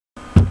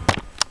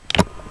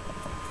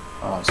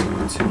So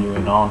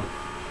continuing on,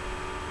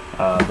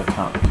 the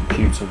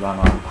computer ran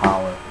out of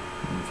power.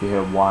 And if you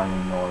hear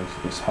whining noise,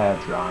 it's hair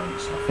drying.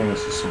 So I think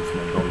this is something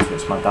I've done to it.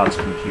 It's my dad's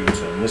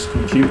computer, and this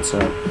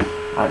computer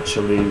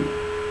actually,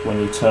 when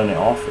you turn it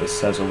off, it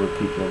says other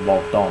people are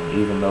logged on,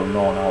 even though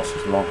no one else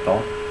is logged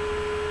on.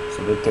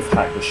 So they've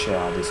hacked the shit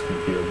out of this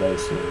computer,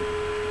 basically.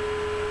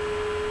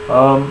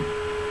 So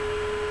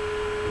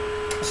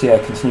yeah,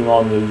 continue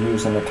on. They're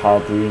using the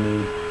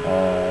Calabrini.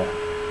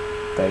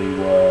 They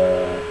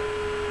were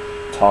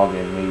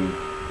targeting me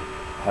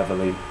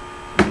heavily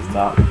with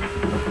that.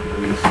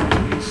 These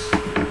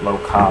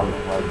locale,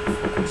 like the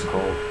fuck it's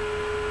called,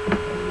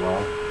 as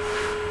well.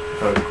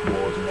 Very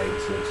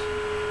coordinated.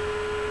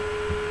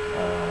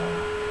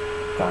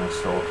 Gang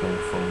stalking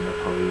from the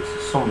police.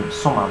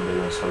 Some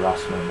ambulance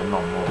harassment, but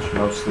not much.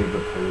 Mostly the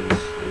police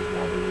is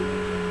what they were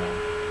using now.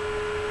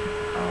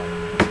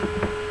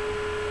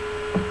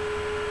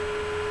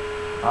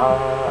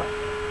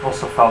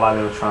 Also felt like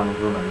they were trying to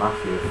run a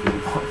mafia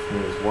feud for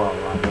me as well.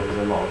 Like there was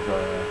a lot of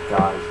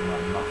guys in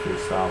like mafia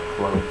style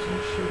clothes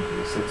and shit.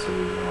 It's Italy,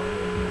 you know what I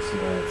mean? It's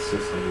near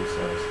Sicily, so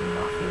it's the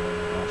mafia and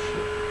all that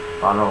shit.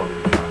 But I know what they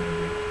were trying to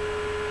do.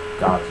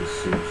 Guys with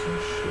suits and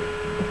shit,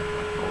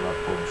 and all that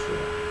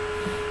bullshit.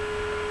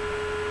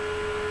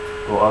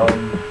 But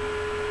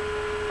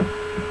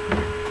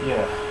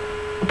yeah,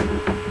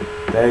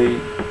 they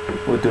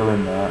were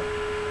doing that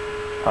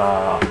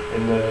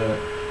in the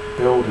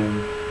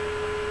building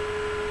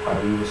where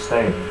we were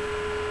staying.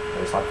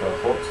 There's like a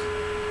hut.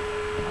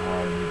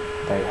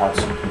 They had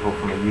some people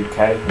from the UK.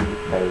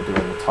 They were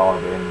doing the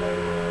targeting. They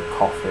were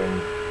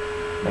coughing,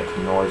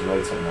 making noise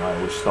late at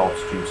night, which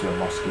stopped due to the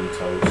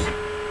mosquitoes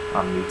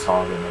and me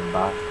targeting them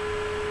back.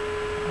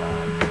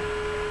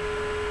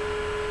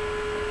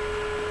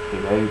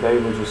 They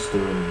were just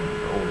doing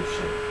all the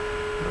shit,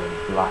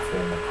 the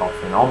laughing, the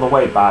coughing. On the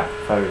way back,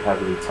 very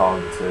heavily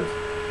targeted.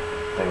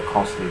 They were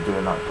constantly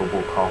doing that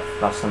double cough.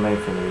 That's the main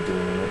thing they were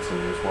doing in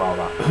Italy as well.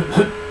 That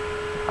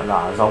and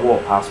that, as I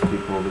walk past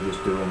people, they're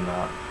just doing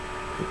that.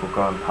 People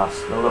going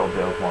past a little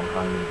bit of one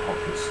hand in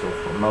pocket stuff,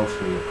 but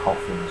mostly the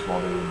coughing is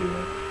what they were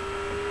doing.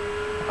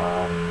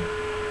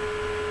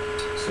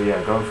 So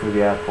yeah, going through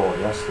the airport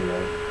yesterday, I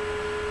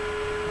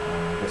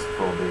guess they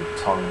thought they'd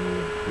tongue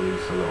the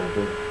police a little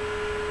bit.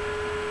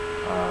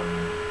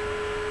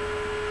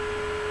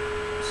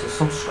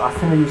 I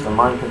think they used the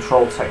mind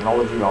control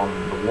technology on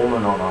the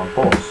woman on our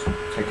bus,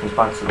 taking us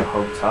back to the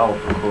hotel,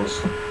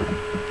 because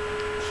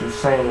she was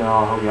saying, oh,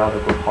 I hope you had a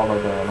good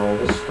holiday and all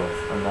this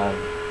stuff, and then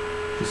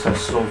she said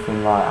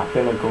something like, I've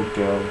been a good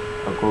girl,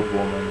 a good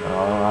woman,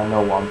 I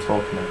know what I'm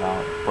talking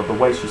about, but the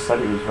way she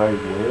said it was very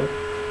weird.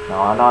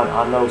 Now I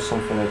know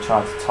something they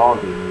tried to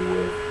target me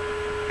with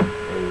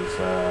is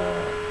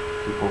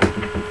people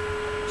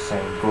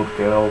saying good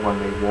girl when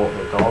they walk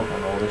their dog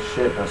and all this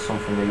shit. That's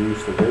something they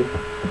used to do.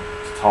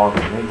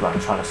 Target me, like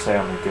trying to say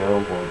I'm a girl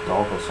or a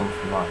dog or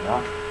something like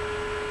that.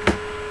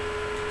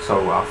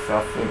 So I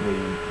think they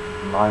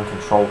mind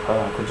controlled her.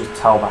 I could just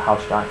tell by how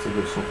she acted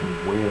with something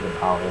weird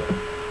about it.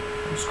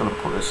 I'm just gonna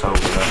put this over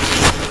there.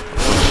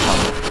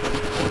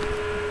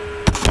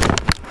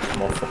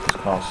 Motherfuckers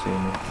can't see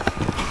me.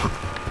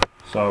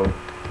 So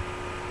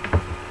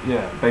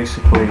yeah,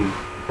 basically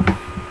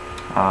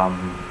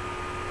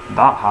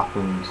that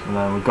happened, and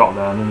then we got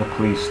there, and then the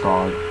police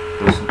started.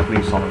 There was some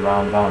police on the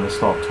roundabout, and they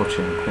started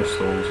touching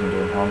pistols and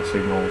doing hand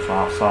signals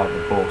outside the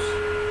bus.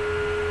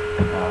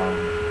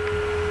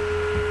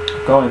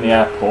 Going in the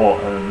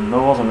airport, and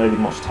there wasn't really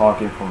much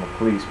targeting from the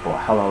police, but a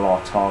hell of a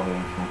lot of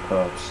targeting from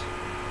perps.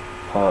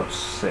 Perps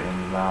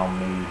sitting around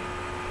me,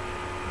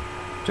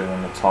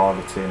 doing the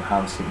targeting,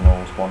 hand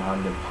signals, one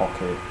hand in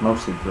pocket,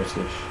 mostly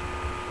British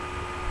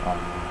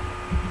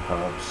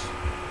perps.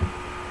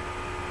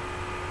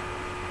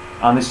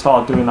 And they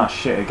started doing that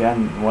shit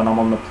again when I'm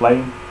on the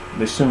plane.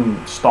 They soon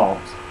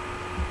stopped.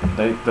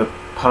 There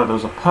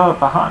was a perp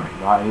behind me,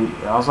 right?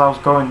 As I was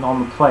going on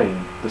the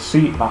plane, the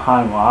seat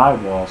behind where I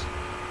was,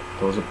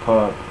 there was a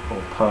perp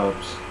or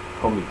perps,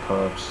 probably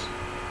perps,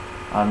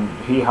 and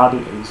he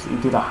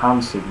did a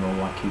hand signal,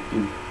 like he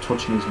was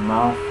touching his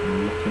mouth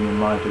and looking in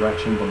my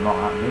direction, but not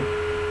at me.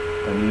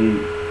 Then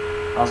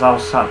as I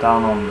was sat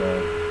down on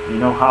you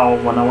know how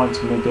when I went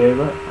to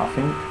Madeira, I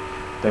think,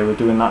 they were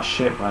doing that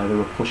shit where they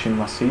were pushing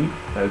my seat.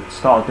 They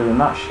started doing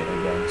that shit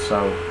again.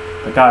 So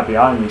the guy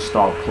behind me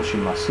started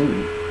pushing my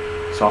seat.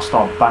 So I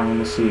started banging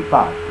the seat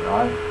back,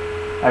 right?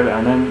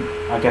 And then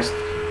I guess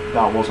he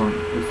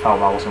felt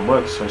that wasn't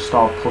working, so he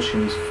started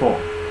pushing his foot.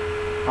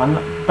 And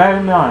bear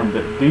in mind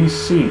that these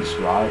seats,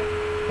 right,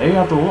 they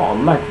had a lot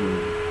of leg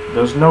room.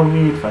 There was no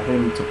need for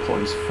him to put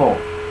his foot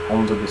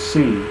under the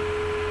seat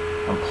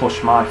and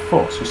push my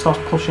foot. So he starts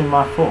pushing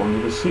my foot under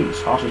the seat.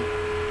 So I just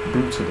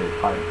booted it,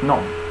 like,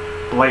 not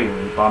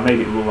blatantly, but I made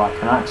it look like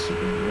an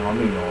accident, you know what I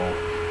mean? Or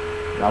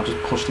I just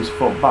pushed his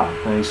foot back,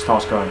 and he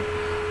starts going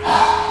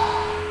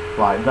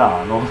like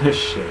that and all this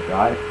shit,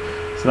 right?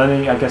 So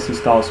then I guess he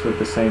starts with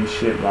the same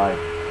shit, like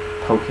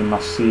poking my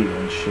seat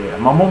and shit.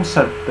 And my mum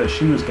said that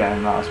she was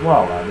getting that as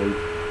well. Like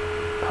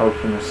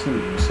poking the seat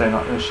and saying,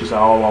 and she's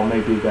like, oh well,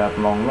 maybe they have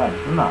long legs.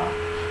 Nah,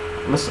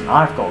 listen,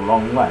 I've got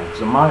long legs,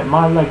 and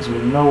my legs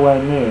were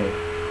nowhere near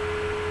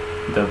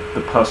the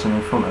person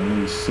in front of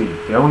me's seat.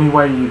 The only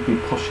way you'd be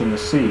pushing the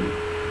seat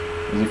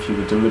is if you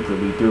were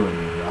deliberately doing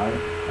it, right?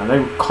 And they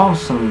were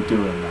constantly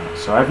doing that.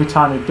 So every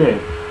time they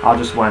did, I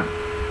just went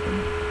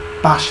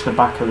and bashed the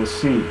back of the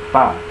seat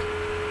back,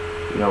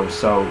 you know,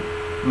 so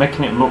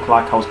making it look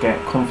like I was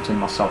getting comfortable in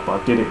myself,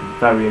 but I did it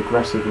very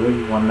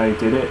aggressively when they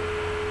did it,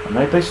 and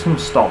they soon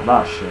stopped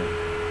that shit.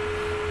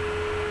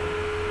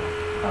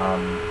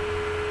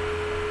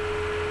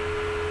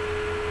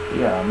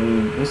 Yeah, I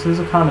mean, this is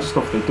the kind of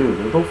stuff they do.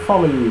 They'll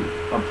follow you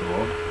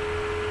abroad.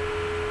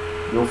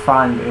 You'll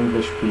find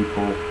English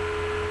people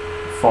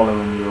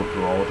following you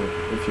abroad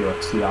if you're a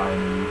TI in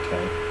the UK.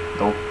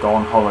 They'll go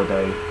on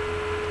holiday.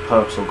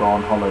 Perps will go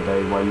on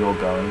holiday where you're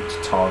going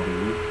to target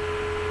you.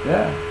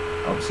 Yeah,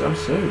 I'm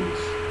serious.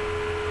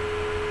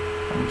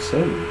 I'm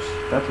serious.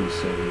 Deadly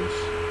serious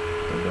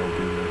that they'll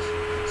do this.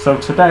 So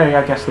today,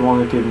 I guess they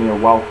want to give me a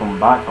welcome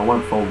back. I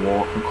went for a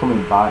walk. I'm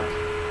coming back.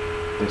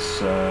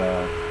 This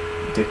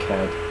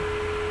dickhead,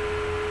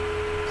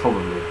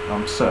 probably,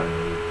 I'm certain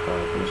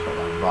he's got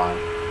that vibe.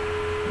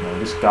 You know,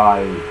 this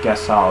guy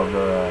gets out of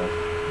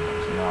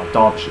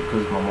Derbyshire,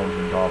 because my mum's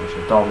in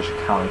Derbyshire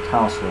County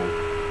Council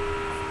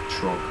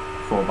truck,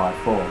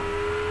 4x4.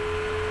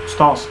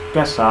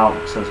 Gets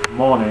out, says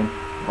morning,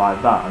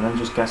 like that, and then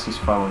just gets his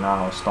phone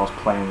out and starts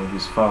playing with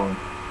his phone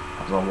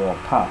as I walk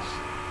past.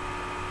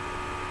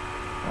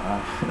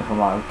 I'm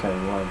like, okay,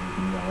 well,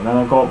 you know. And then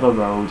I got up the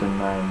road, and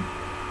then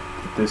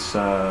this,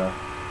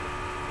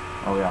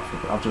 oh yeah,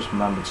 I've just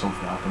remembered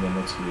something happened in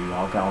Italy.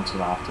 I'll get onto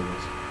that after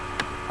this.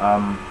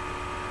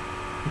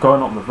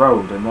 Going up the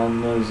road, and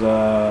then there's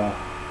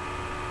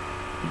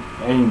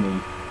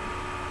Amy.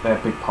 They're a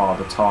big part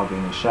of the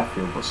targeting in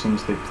Sheffield, but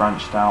since they've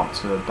branched out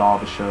to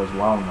Derbyshire as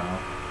well now,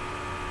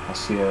 I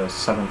see a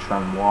Severn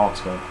Trent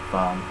Water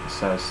van that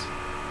says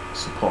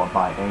supported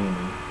by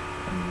Amy,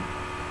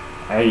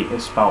 and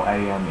it's spelled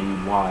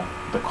A-M-E-Y.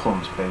 The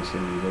cunts,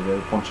 basically. They're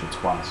a bunch of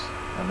twats,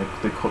 and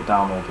they cut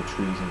down all the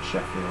trees in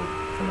Sheffield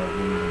for no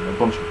reason. They're a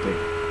bunch of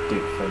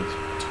dick-faced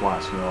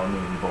twats, you know what I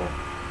mean? But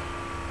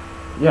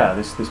yeah,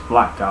 this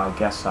black guy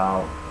gets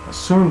out.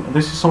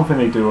 This is something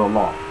they do a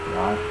lot,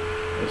 right?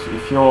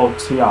 If you're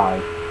TI,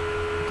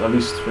 at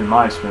least through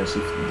my experience,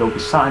 they'll be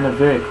sat in a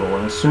vehicle,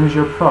 and as soon as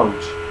you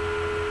approach,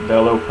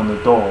 they'll open the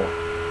door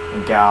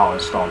and get out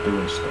and start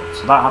doing stuff.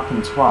 So that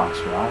happened twice,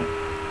 right?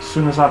 As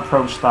soon as I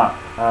approached that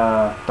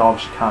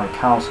Derbyshire County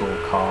Council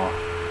car,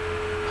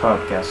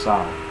 perp gets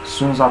out. As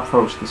soon as I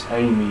approach this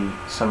Amy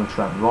Severn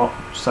Trent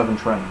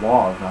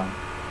Water van,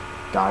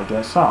 guy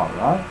gets out,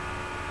 right?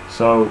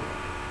 So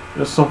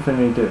there's something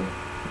they do,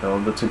 you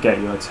know, to get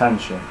your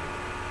attention.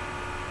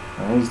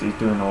 And he's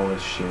doing all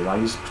this shit, like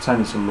he's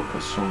pretending to look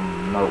at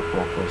some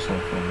notebook or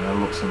something, and then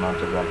looks in my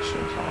direction,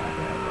 so I'm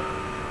like,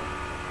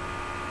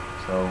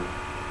 so,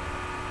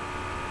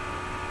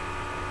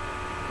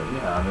 but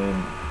yeah, I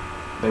mean,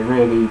 they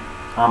really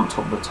amped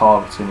up the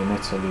targeting in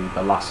Italy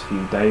the last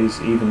few days,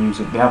 even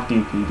they have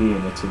DPD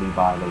in Italy,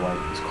 by the way.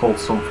 It's called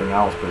something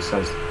else, but it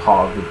says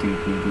part of the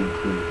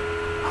DPD group,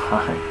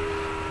 right?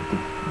 The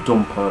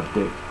dumper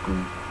dick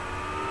group,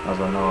 as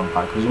I know them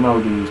back, because you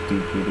know they use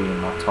DPD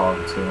in that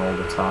targeting all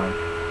the time.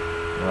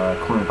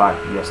 Coming back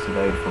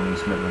yesterday from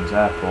East Midlands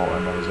Airport,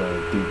 and there was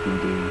a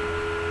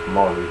DPD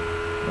lorry,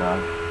 you know.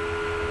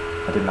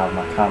 I didn't have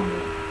my camera,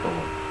 but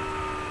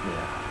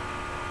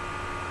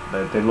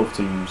yeah, they love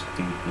to use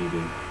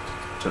DPD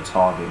to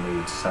target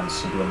me, to send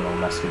subliminal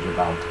message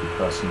about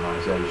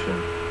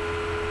depersonalisation.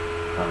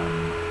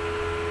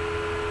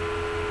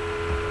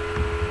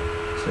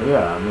 So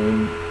yeah, I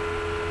mean,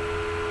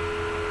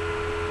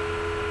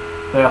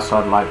 they also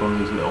had like one of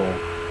these little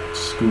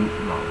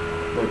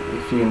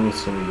if you're in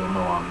Italy, you'll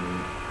know what I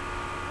mean,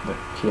 the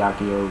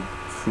Piaggio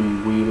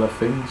three-wheeler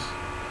things.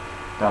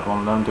 They had one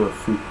of them do a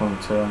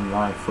 3-point turn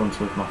right in front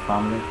of my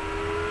family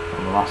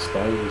on the last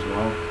day as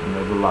well, and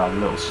they were like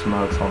little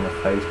smirks on their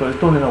face, but it's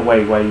done in a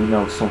way where you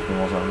know something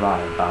wasn't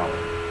right about it.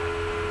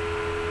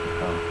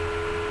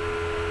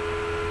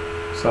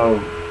 So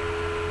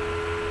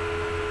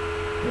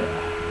yeah,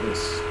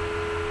 it's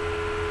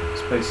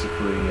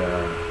basically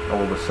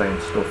all the same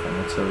stuff in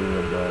Italy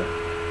with the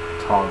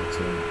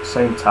targeting,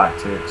 same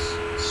tactics,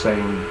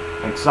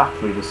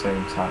 exactly the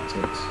same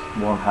tactics.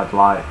 One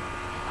headlight.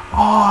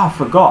 Oh, I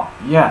forgot.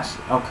 Yes.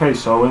 Okay.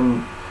 So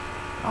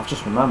I've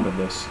just remembered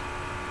this.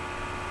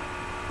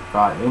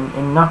 Right,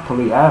 in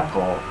Napoli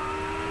Airport,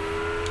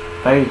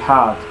 they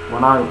had,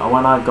 when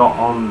I got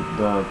on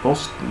the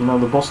bus, you know,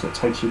 the bus that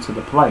takes you to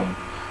the plane,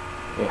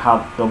 it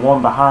had, the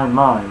one behind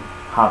mine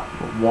had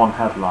one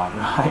headlight,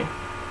 right?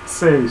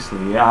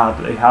 Seriously,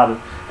 it had.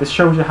 This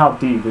shows you how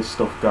deep this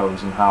stuff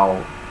goes and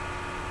how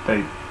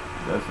they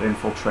have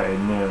infiltrated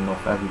near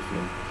enough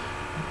everything.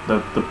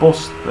 The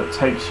bus that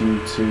takes you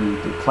to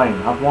the plane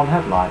had one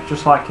headlight,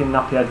 just like in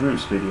Nappy Head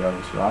Roots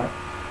videos, right?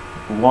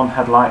 One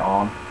headlight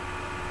on,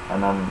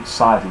 and then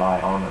side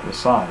light on at the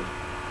side,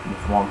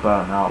 with one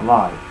burnt out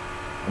light.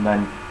 And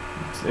then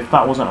if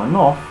that wasn't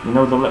enough, you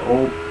know the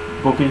little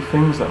buggy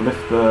things that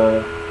lift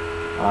the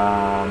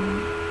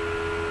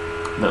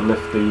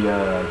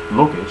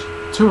luggage.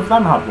 2 of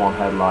them had one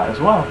headlight as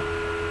well,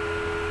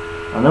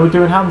 and they were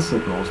doing hand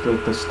signals.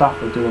 The staff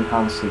were doing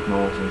hand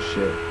signals and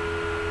shit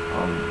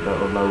that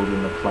were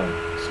loading the plane.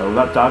 So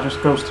that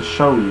just goes to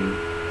show you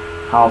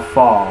how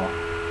far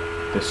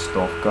this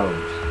stuff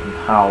goes and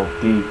how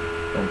deep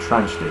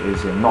entrenched it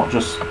is in not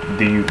just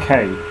the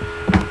UK,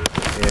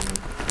 in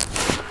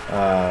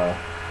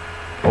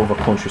other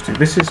countries too.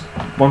 This is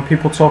when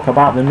people talk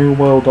about the New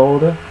World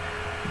Order.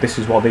 This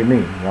is what they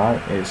mean,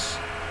 right? It's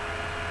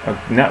a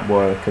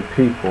network of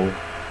people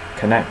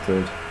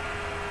connected.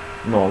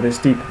 No, it's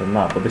deeper than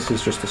that, but this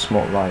is just a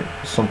small, like,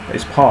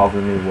 it's part of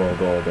the New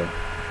World Order.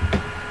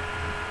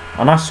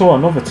 And I saw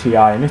another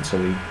TI in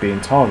Italy being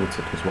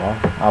targeted as well.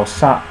 I was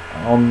sat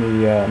on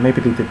the,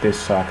 maybe they did this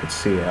so I could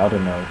see it, I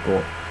don't know,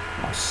 but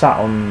I was sat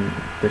on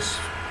this,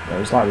 it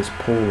was like this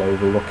pool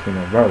overlooking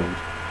a road,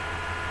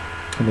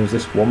 and there was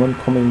this woman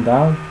coming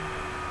down,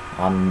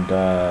 and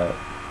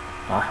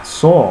I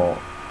saw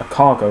a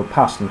car go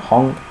past and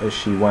honk as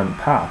she went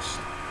past,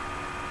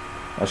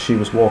 as she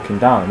was walking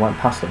down, and went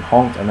past and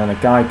honked, and then a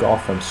guy got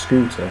off on a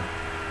scooter,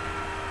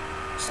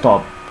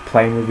 started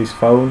playing with his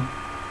phone,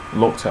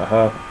 looked at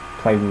her,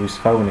 played with his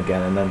phone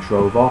again, and then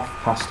drove off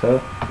past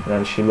her. And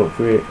then she looked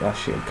really,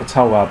 she could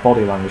tell by her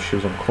body language she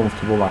was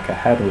uncomfortable, like her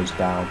head was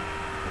down.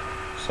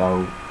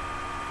 So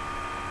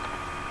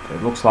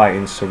it looks like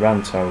in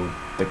Sorrento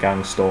the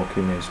gang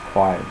stalking is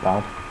quite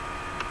bad,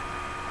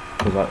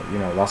 because you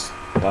know,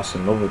 that's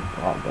another,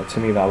 to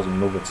me that was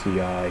another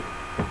TI